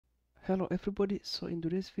Hello everybody, so in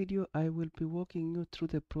today's video I will be walking you through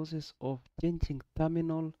the process of changing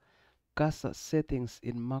terminal cursor settings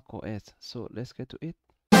in macOS. So let's get to it.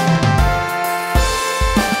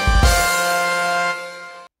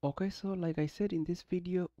 Okay, so like I said in this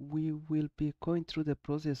video, we will be going through the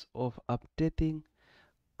process of updating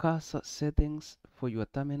cursor settings for your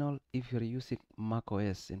terminal if you're using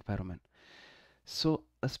macOS environment. So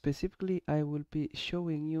specifically I will be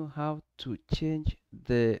showing you how to change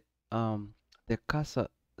the cursor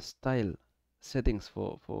style settings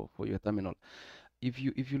for your terminal. If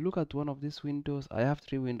you look at one of these windows, I have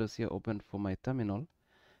three windows here open for my terminal,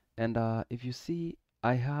 and if you see,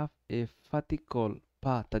 I have a vertical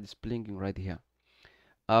bar that is blinking right here.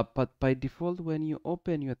 But by default, when you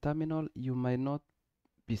open your terminal, you might not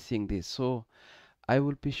be seeing this. So I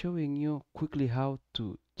will be showing you quickly how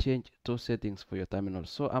to change those settings for your terminal.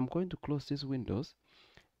 So I'm going to close these windows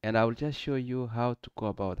and I will just show you how to go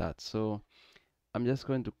about that. So I'm just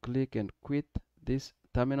going to click and quit this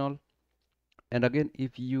terminal. And again,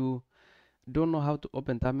 if you don't know how to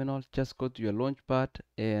open terminal, just go to your launchpad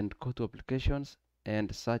and go to applications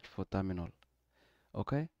and search for terminal.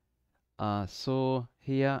 Okay. So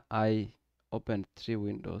here I opened three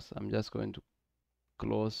windows. I'm just going to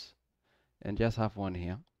close and just have one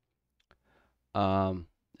here. And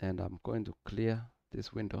I'm going to clear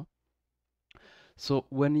this window. So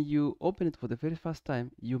when you open it for the very first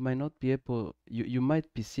time, you might not be able, you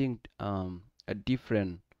might be seeing a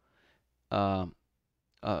different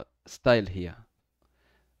style here,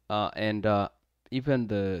 and even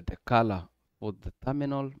the color for the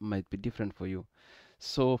terminal might be different for you.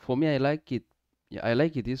 So for me, I like it. Yeah, I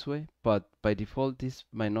like it this way, but by default, this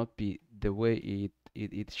might not be the way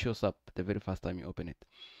it shows up the very first time you open it.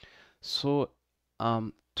 So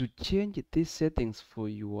to change these settings for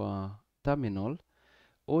your terminal,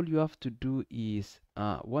 all you have to do is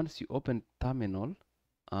once you open terminal,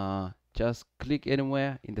 just click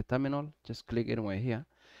anywhere in the terminal, just click anywhere here,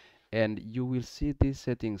 and you will see these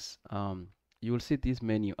settings. You will see this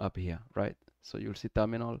menu up here, right? So you'll see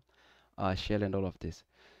terminal, shell, and all of this.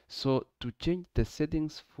 So to change the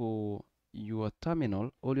settings for your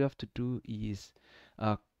terminal, all you have to do is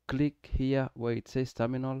click here where it says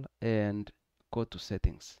terminal and go to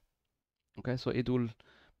settings. Okay, so it will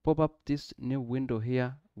pop up this new window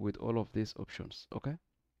here with all of these options. Okay,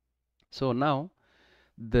 so now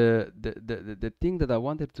the thing that I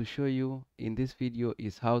wanted to show you in this video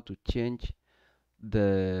is how to change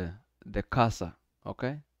the cursor,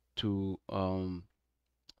 okay, to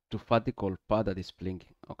vertical bar that is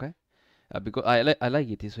blinking. Okay, because I like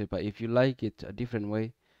it this way, but if you like it a different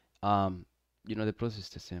way, the process is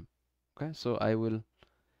the same. Okay, so I will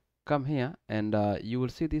come here and you will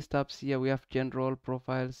see these tabs here. We have general,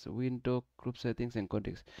 profiles, window, group settings, and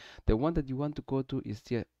context. The one that you want to go to is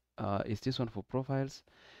here, is this one for profiles.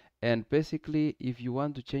 And basically, if you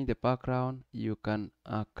want to change the background, you can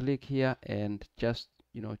click here and just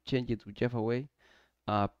change it whichever way.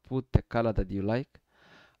 Put the color that you like.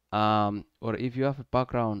 Or if you have a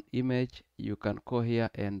background image, you can go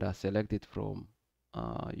here and select it from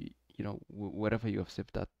wherever you have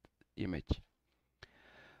saved that image.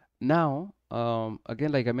 Now,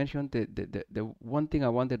 again, like I mentioned, the one thing I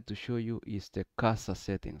wanted to show you is the cursor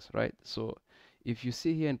settings, right? So if you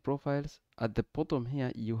see here in profiles, at the bottom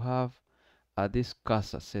here, you have these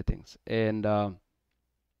cursor settings, and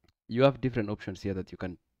you have different options here that you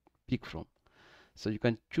can pick from. So you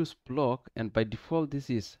can choose block, and by default,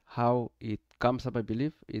 this is how it comes up. I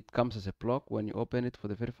believe it comes as a block when you open it for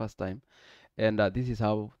the very first time. And this is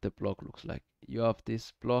how the block looks like. You have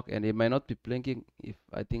this block, and it might not be blinking. If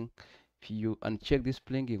you uncheck this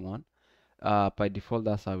blinking one, by default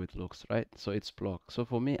that's how it looks, right? So it's block. So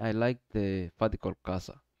for me, I like the vertical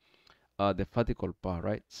cursor, the vertical bar,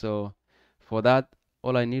 right? So for that,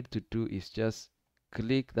 all I need to do is just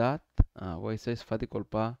click that where it says vertical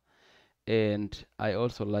bar, and I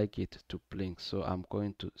also like it to blink, so I'm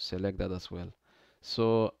going to select that as well.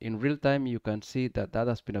 So in real time, you can see that that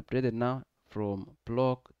has been updated now from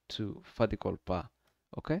block to vertical bar.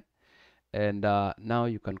 Okay, and now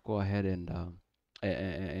you can go ahead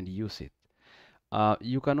and use it.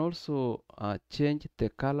 You can also change the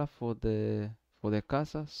color for the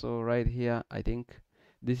cursor. So right here, I think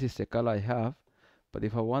this is the color I have, but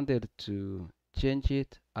if I wanted to change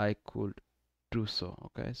it, I could do so.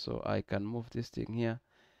 Okay, so I can move this thing here,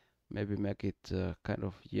 maybe make it kind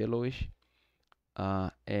of yellowish,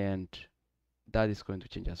 and that is going to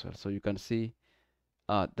change as well. So you can see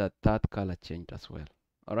that color changed as well.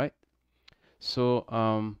 All right, so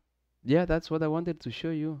yeah, that's what I wanted to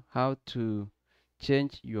show you, how to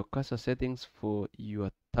change your cursor settings for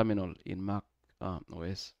your terminal in Mac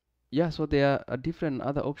OS. Yeah, so there are different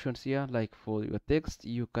other options here. Like for your text,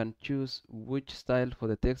 you can choose which style for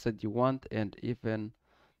the text that you want, and even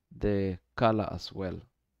the color as well.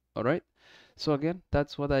 All right. So again,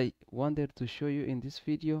 that's what I wanted to show you in this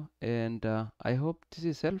video, and I hope this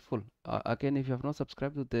is helpful. Again, if you have not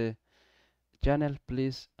subscribed to the channel,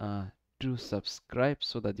 please do subscribe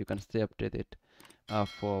so that you can stay updated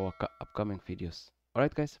for our upcoming videos. All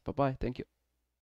right, guys. Bye bye. Thank you.